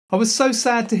I was so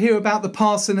sad to hear about the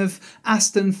passing of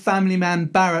Aston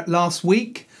Familyman Barrett last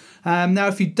week. Now,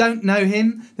 if you don't know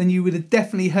him, then you would have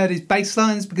definitely heard his bass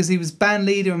lines because he was band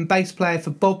leader and bass player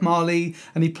for Bob Marley,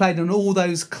 and he played on all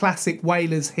those classic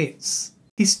Wailers hits.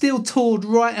 He still toured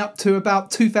right up to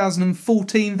about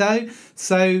 2014 though,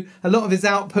 so a lot of his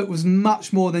output was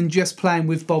much more than just playing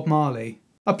with Bob Marley.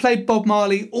 I played Bob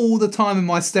Marley all the time in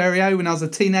my stereo when I was a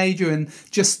teenager and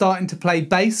just starting to play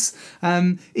bass.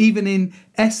 Even in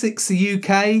Essex, the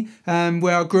UK,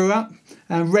 where I grew up,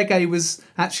 reggae was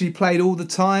actually played all the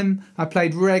time. I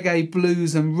played reggae,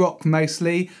 blues and rock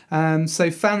mostly,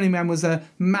 so Familyman was a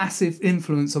massive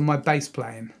influence on my bass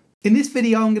playing. In this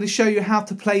video I'm going to show you how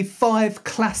to play 5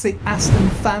 classic Aston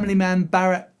Familyman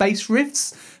Barrett bass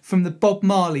riffs from the Bob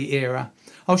Marley era.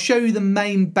 I'll show you the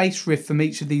main bass riff from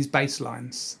each of these bass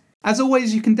lines. As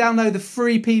always, you can download the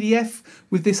free PDF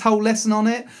with this whole lesson on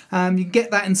it. You can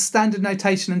get that in standard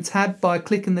notation and tab by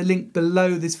clicking the link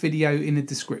below this video in the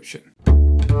description.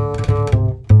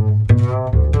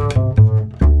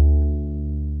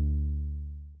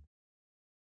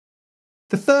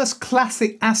 The first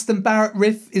classic Aston Barrett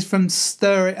riff is from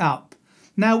Stir It Up.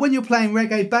 Now, when you're playing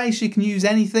reggae bass, you can use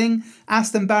anything.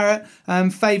 Aston Barrett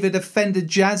favoured a Fender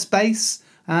jazz bass,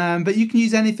 but you can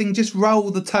use anything. Just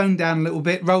roll the tone down a little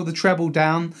bit, roll the treble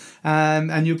down,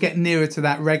 and you'll get nearer to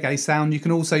that reggae sound. You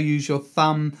can also use your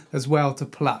thumb as well to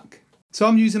pluck. So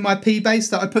I'm using my P bass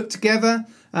that I put together,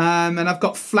 and I've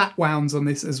got flat wounds on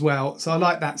this as well, so I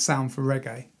like that sound for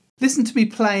reggae. Listen to me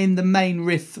playing the main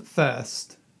riff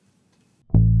first.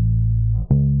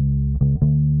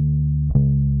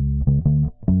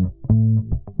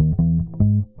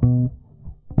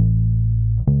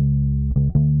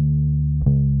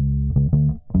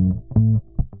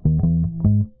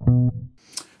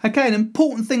 Okay, an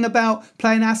important thing about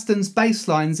playing Aston's bass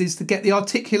lines is to get the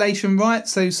articulation right.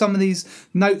 So some of these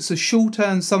notes are shorter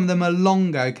and some of them are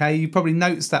longer, okay? You probably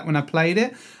noticed that when I played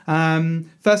it.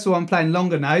 First of all, I'm playing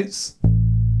longer notes.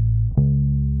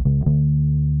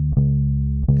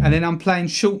 And then I'm playing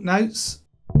short notes.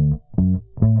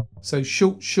 So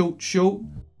short, short, short.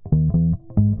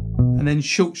 And then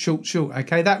short, short, short.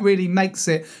 Okay, that really makes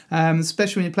it,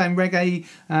 especially when you're playing reggae,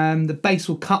 the bass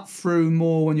will cut through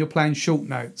more when you're playing short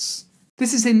notes.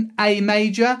 This is in A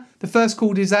major. The first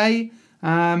chord is A.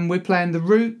 We're playing the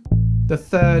root, the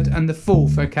third and the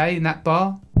fourth, okay, in that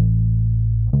bar.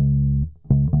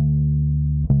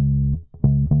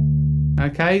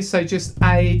 Okay, so just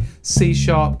A, C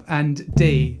sharp and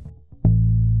D.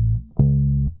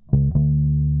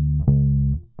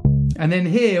 And then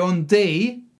here on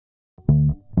D,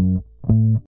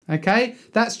 okay,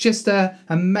 that's just a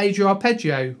major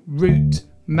arpeggio, root,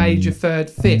 major, third,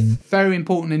 fifth. Very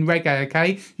important in reggae,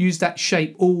 okay? Use that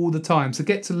shape all the time, so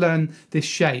get to learn this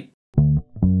shape.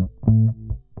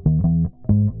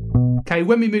 Okay,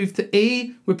 when we move to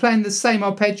E, we're playing the same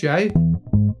arpeggio,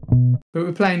 but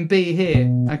we're playing B here,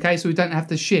 okay? So we don't have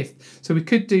to shift. So we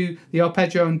could do the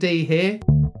arpeggio on D here,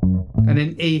 and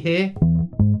then E here.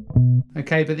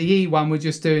 Okay, but the E one we're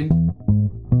just doing,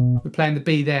 we're playing the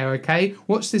B there, okay?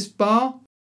 Watch this bar.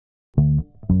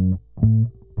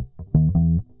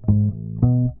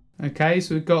 Okay,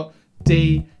 so we've got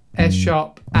D, S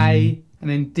sharp, A, and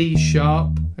then D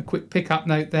sharp, a quick pickup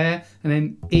note there, and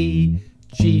then E,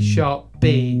 G sharp,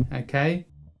 B, okay?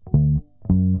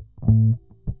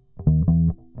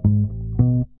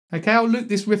 Okay, I'll loop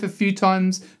this riff a few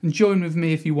times and join with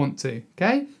me if you want to,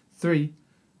 okay? 3,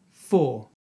 4.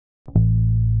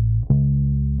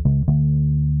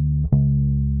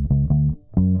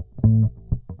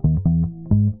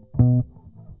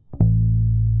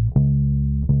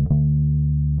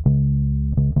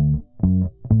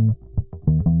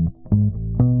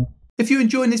 If you're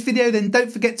enjoying this video, then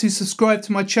don't forget to subscribe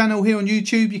to my channel here on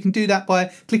YouTube. You can do that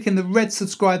by clicking the red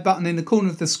subscribe button in the corner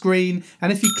of the screen.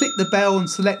 And if you click the bell and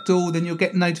select all, then you'll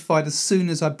get notified as soon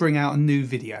as I bring out a new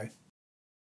video.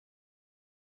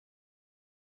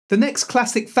 The next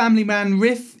classic Familyman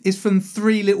riff is from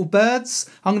Three Little Birds.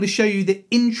 I'm going to show you the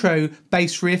intro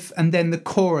bass riff and then the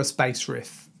chorus bass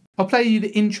riff. I'll play you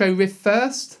the intro riff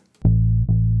first.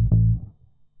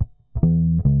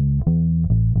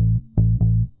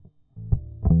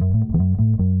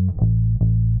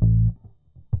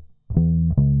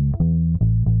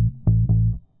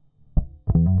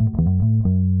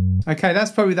 Okay,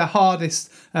 that's probably the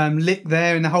hardest lick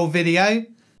there in the whole video.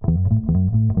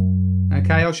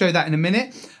 Okay, I'll show you that in a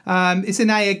minute. It's in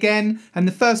A again, and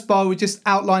the first bar we're just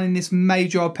outlining this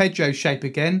major arpeggio shape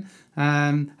again.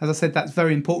 As I said, that's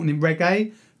very important in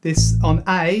reggae. This on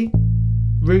A,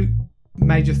 root,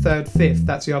 major, third, fifth,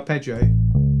 that's the arpeggio.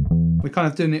 We're kind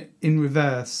of doing it in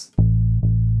reverse.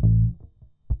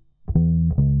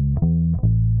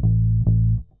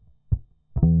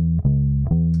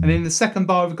 And in the second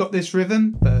bar, we've got this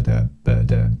rhythm. Ba-da,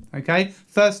 ba-da. Okay,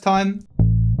 first time,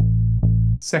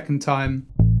 second time,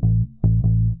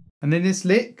 and then this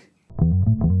lick.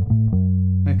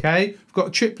 Okay, we've got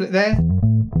a triplet there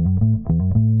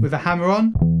with a hammer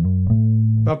on.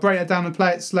 I'll break that down and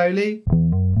play it slowly.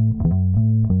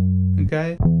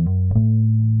 Okay.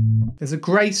 There's a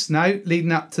grace note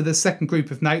leading up to the second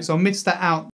group of notes. I'll miss that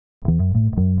out.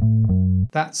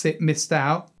 That's it, missed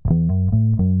out.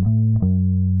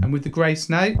 And with the grace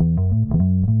note,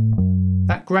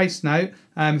 that grace note,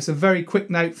 it's a very quick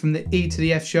note from the E to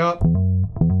the F sharp.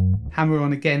 Hammer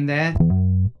on again there.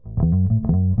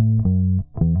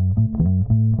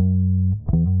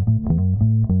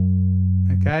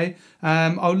 Okay,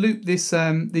 I'll loop this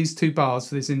these two bars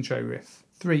for this intro riff.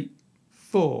 3,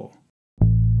 4.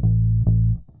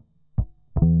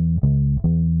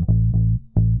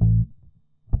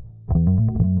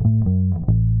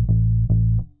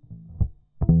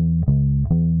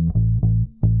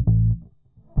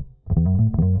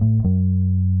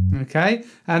 Okay,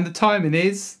 and the timing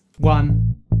is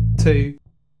 1, 2,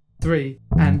 3,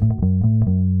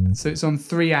 and so it's on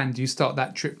 3 and you start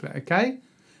that triplet. Okay.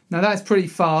 Now that's pretty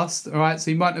fast, all right,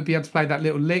 so you might not be able to play that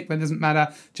little lick, but it doesn't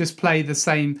matter, just play the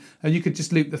same. You could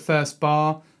just loop the first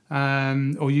bar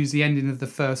or use the ending of the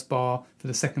first bar for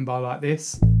the second bar like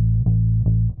this.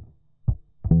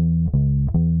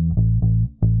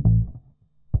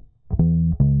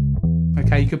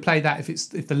 Okay, you could play that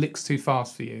if the lick's too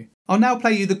fast for you. I'll now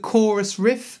play you the chorus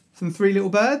riff from Three Little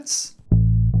Birds.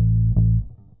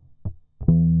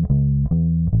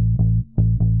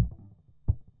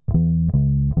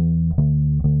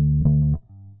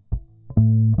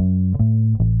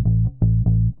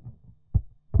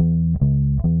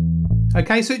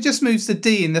 Okay, so it just moves to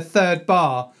D in the third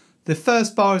bar. The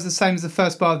first bar is the same as the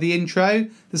first bar of the intro.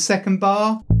 The second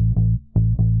bar,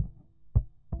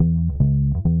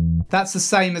 that's the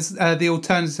same as the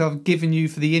alternative I've given you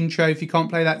for the intro if you can't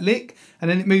play that lick. And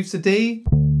then it moves to D.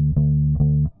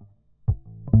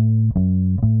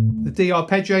 The D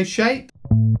arpeggio shape.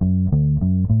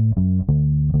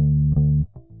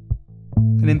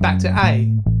 And then back to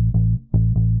A.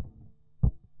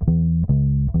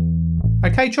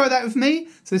 Okay, try that with me.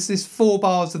 So this is 4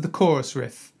 bars of the chorus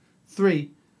riff.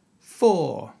 3,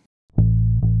 4.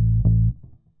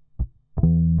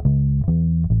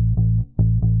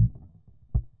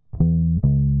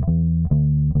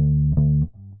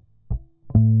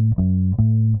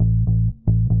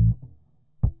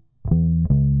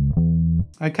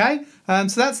 Okay,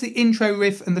 so that's the intro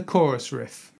riff and the chorus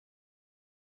riff.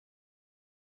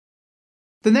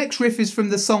 The next riff is from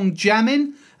the song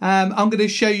Jammin'. I'm going to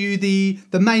show you the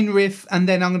main riff and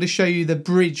then I'm going to show you the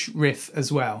bridge riff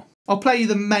as well. I'll play you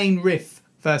the main riff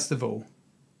first of all.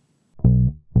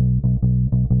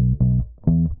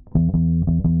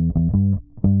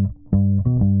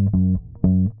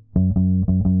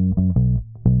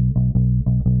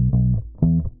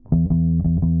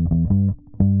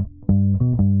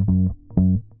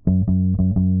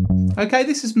 Okay,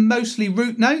 this is mostly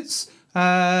root notes.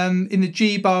 In the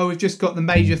G bar, we've just got the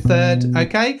major third.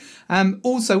 Okay.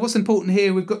 Also, what's important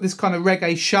here, we've got this kind of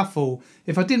reggae shuffle.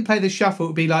 If I didn't play the shuffle, it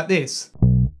would be like this.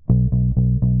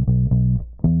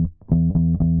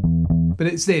 But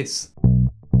it's this.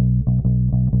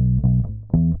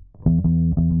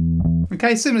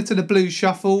 Okay, similar to the blues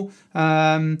shuffle.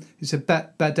 It's a ba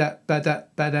ba da ba da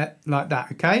ba da like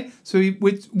that. Okay. So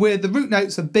where the root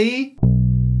notes are B,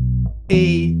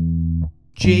 E,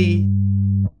 G,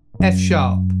 F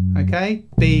sharp, okay,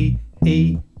 B,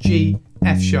 E, G,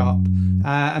 F sharp,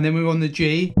 and then we're on the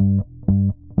G,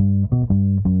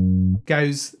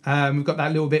 goes, we've got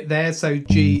that little bit there, so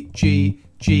G, G,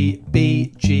 G,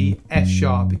 B, G, F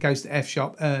sharp, it goes to F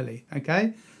sharp early,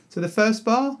 okay, so the first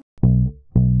bar,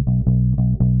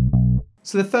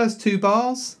 so the first 2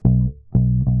 bars,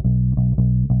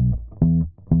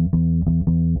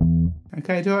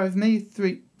 okay, do it with me,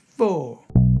 3, 4.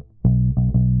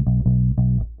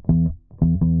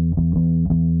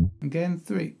 Again,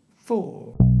 3,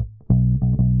 4.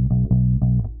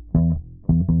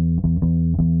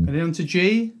 And then on to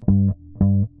G.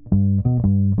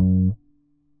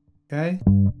 Okay.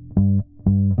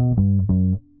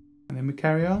 And then we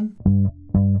carry on.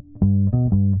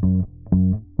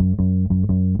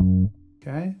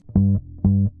 Okay.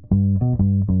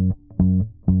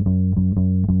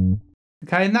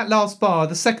 Okay, and that last bar,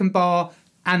 the second bar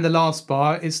and the last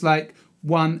bar, it's like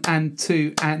 1 and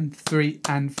 2 and 3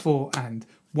 and 4 and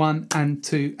 1 and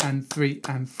 2 and 3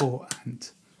 and 4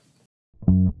 and.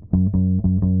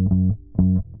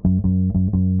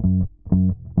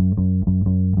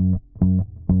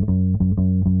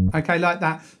 Okay, like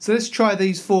that. So let's try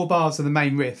these 4 bars of the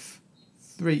main riff.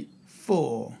 3,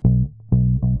 4.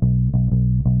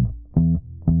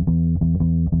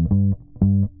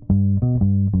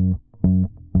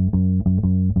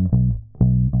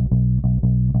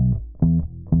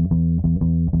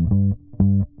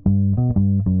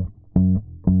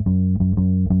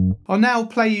 I'll now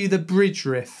play you the bridge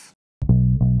riff.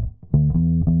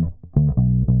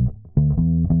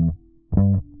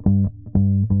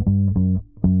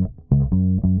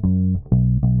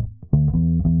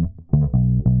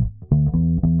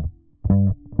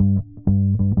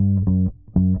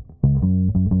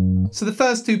 So the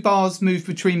first 2 bars move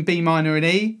between B minor and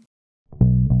E.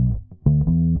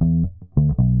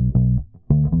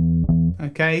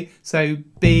 Okay, so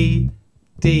B,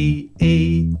 D,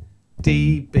 E,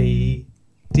 D, B,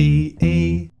 D,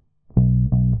 E.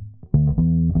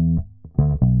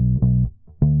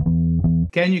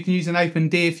 Again, you can use an open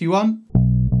D if you want.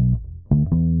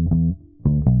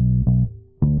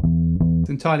 It's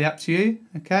entirely up to you,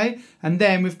 okay? And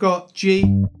then we've got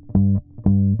G.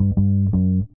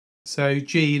 So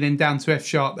G, then down to F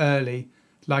sharp early,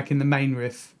 like in the main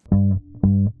riff.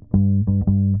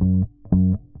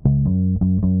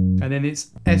 And then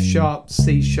it's F sharp,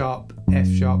 C sharp, F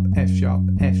sharp, F sharp,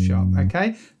 F sharp,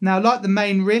 okay? Now, like the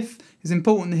main riff, it's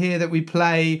important here that we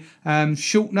play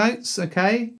short notes,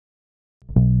 okay?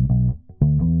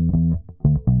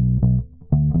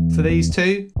 For these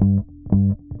 2.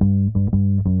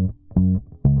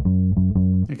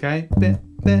 Okay,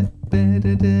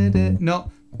 not.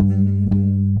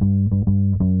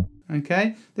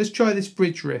 Okay, let's try this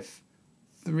bridge riff.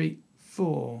 3,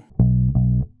 4.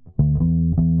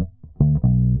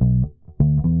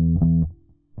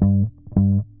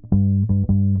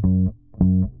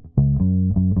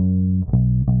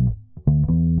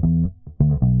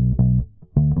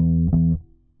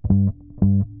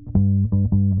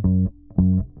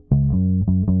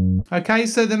 Okay,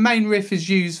 so the main riff is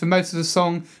used for most of the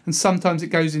song, and sometimes it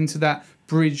goes into that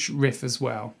bridge riff as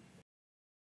well.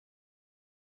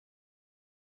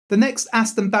 The next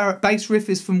Aston Barrett bass riff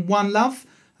is from One Love,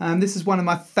 and this is one of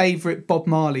my favourite Bob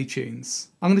Marley tunes.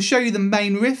 I'm going to show you the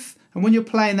main riff, and when you're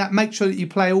playing that, make sure that you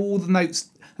play all the notes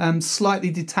slightly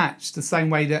detached, the same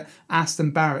way that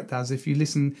Aston Barrett does if you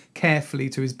listen carefully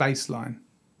to his bass line.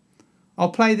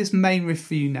 I'll play this main riff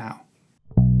for you now.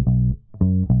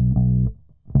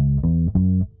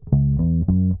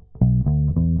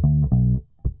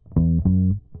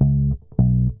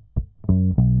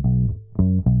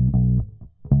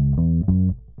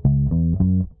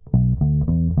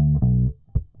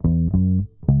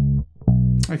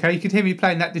 Okay, you can hear me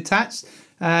playing that detached.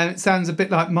 It sounds a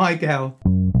bit like My Girl.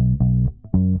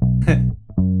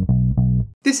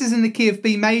 This is in the key of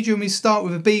B major, and we start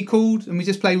with a B chord and we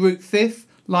just play root 5th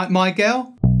like My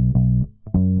Girl.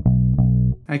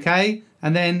 Okay,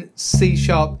 and then C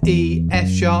sharp, E, F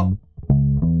sharp.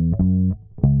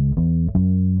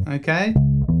 Okay.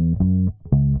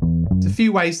 There's a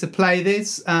few ways to play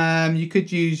this. You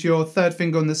could use your 3rd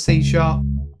finger on the C sharp,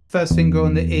 1st finger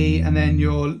on the E, and then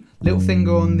your little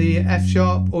finger on the F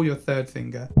sharp, or your 3rd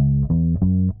finger.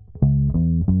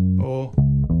 Or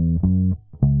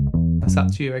that's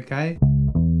up to you, okay?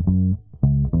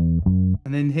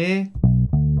 And then here.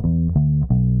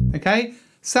 Okay,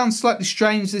 sounds slightly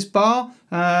strange, this bar,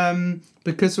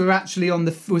 because we're actually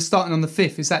we're starting on the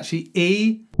 5th. It's actually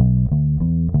E.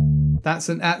 That's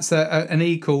an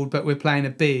E chord, but we're playing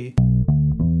a B.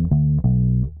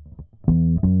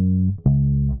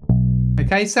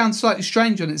 Okay, sounds slightly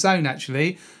strange on its own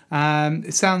actually.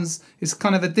 It's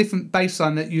kind of a different bass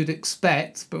line that you'd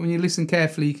expect, but when you listen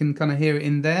carefully you can kind of hear it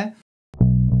in there.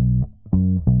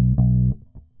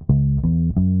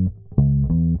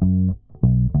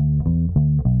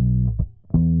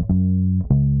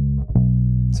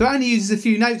 So it only uses a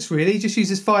few notes really, it just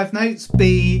uses 5 notes: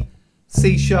 B,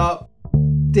 C sharp,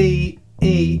 D,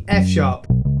 E, F sharp.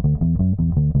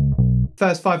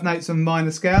 First 5 notes on the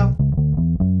minor scale.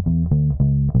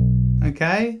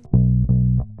 Okay.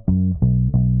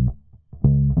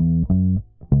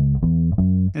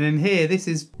 And then here, this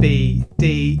is B,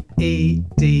 D, E,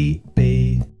 D,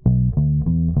 B.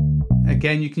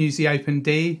 Again, you can use the open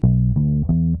D.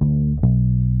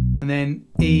 And then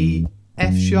E,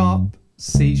 F sharp,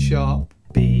 C sharp,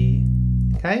 B.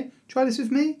 Okay, try this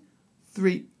with me.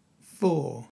 3,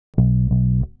 4.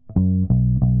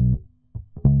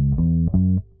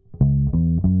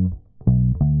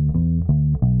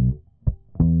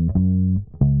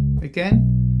 Again.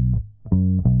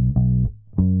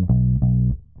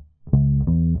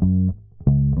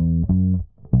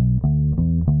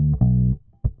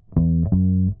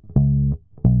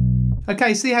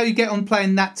 Okay, see how you get on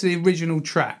playing that to the original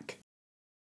track.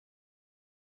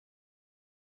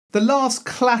 The last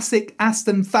classic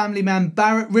Aston Familyman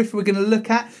Barrett riff we're going to look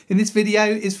at in this video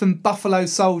is from Buffalo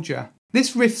Soldier.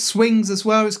 This riff swings as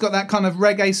well, it's got that kind of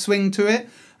reggae swing to it.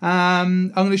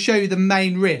 I'm going to show you the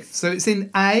main riff. So it's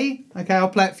in A. Okay, I'll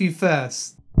play it for you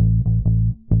first.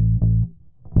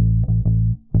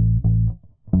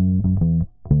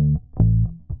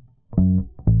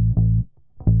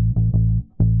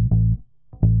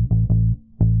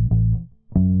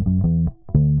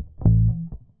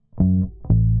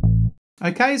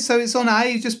 Okay, so it's on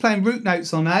A, just playing root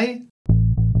notes on A.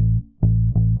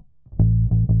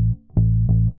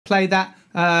 Play that,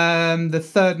 the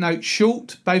third note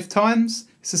short both times.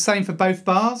 It's the same for both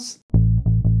bars.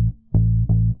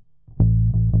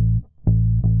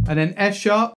 And then F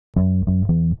sharp.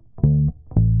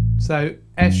 So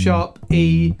F sharp,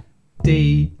 E,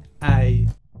 D, A.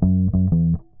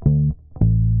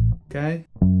 Okay.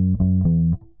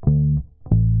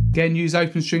 Again, use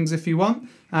open strings if you want.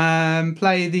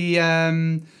 Play the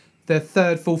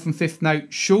third, fourth and fifth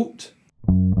note short.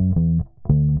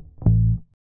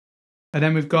 And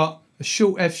then we've got a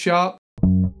short F sharp.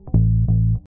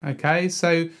 Okay,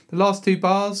 so the last two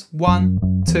bars,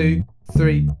 1, 2,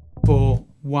 3, 4,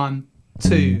 1,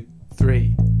 2,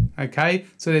 3. Okay,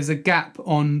 so there's a gap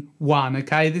on 1.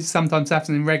 Okay, this sometimes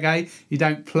happens in reggae. You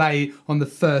don't play on the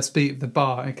first beat of the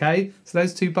bar. Okay, so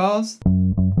those two bars.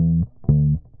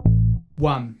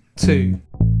 1, 2.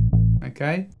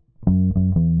 Okay.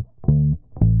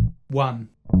 1.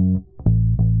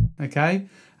 Okay.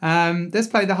 Let's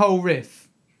play the whole riff.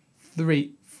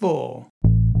 3, 4.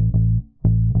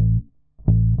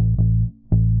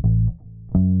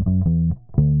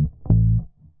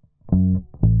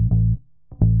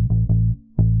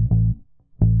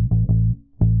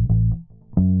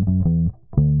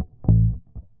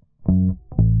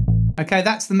 Okay,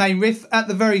 that's the main riff. At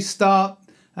the very start,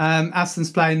 Aston's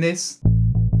playing this.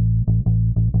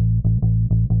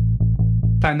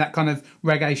 Playing that kind of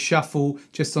reggae shuffle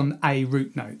just on A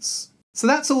root notes. So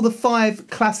that's all the 5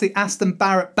 classic Aston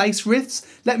Barrett bass riffs.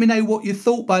 Let me know what you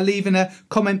thought by leaving a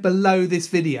comment below this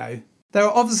video. There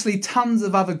are obviously tons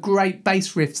of other great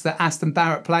bass riffs that Aston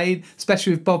Barrett played,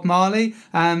 especially with Bob Marley,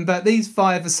 but these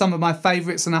 5 are some of my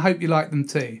favourites and I hope you like them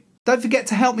too. Don't forget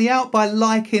to help me out by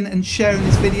liking and sharing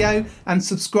this video and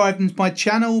subscribing to my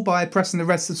channel by pressing the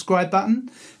red subscribe button.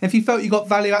 If you felt you got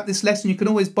value out of this lesson, you can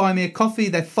always buy me a coffee.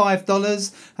 They're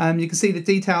 $5. You can see the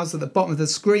details at the bottom of the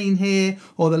screen here,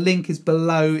 or the link is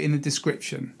below in the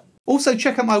description. Also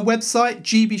check out my website,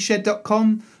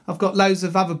 gbshed.com. I've got loads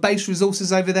of other bass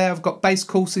resources over there. I've got bass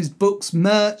courses, books,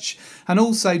 merch, and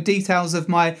also details of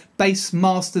my Bass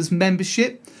Masters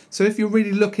membership. So if you're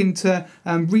really looking to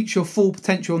reach your full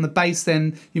potential on the bass,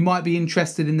 then you might be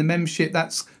interested in the membership.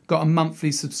 That's got a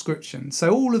monthly subscription.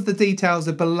 So all of the details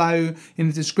are below in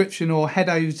the description, or head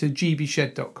over to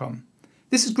gbshed.com.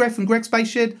 This is Greg from Greg's Bass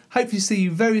Shed. Hope to see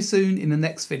you very soon in the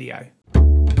next video.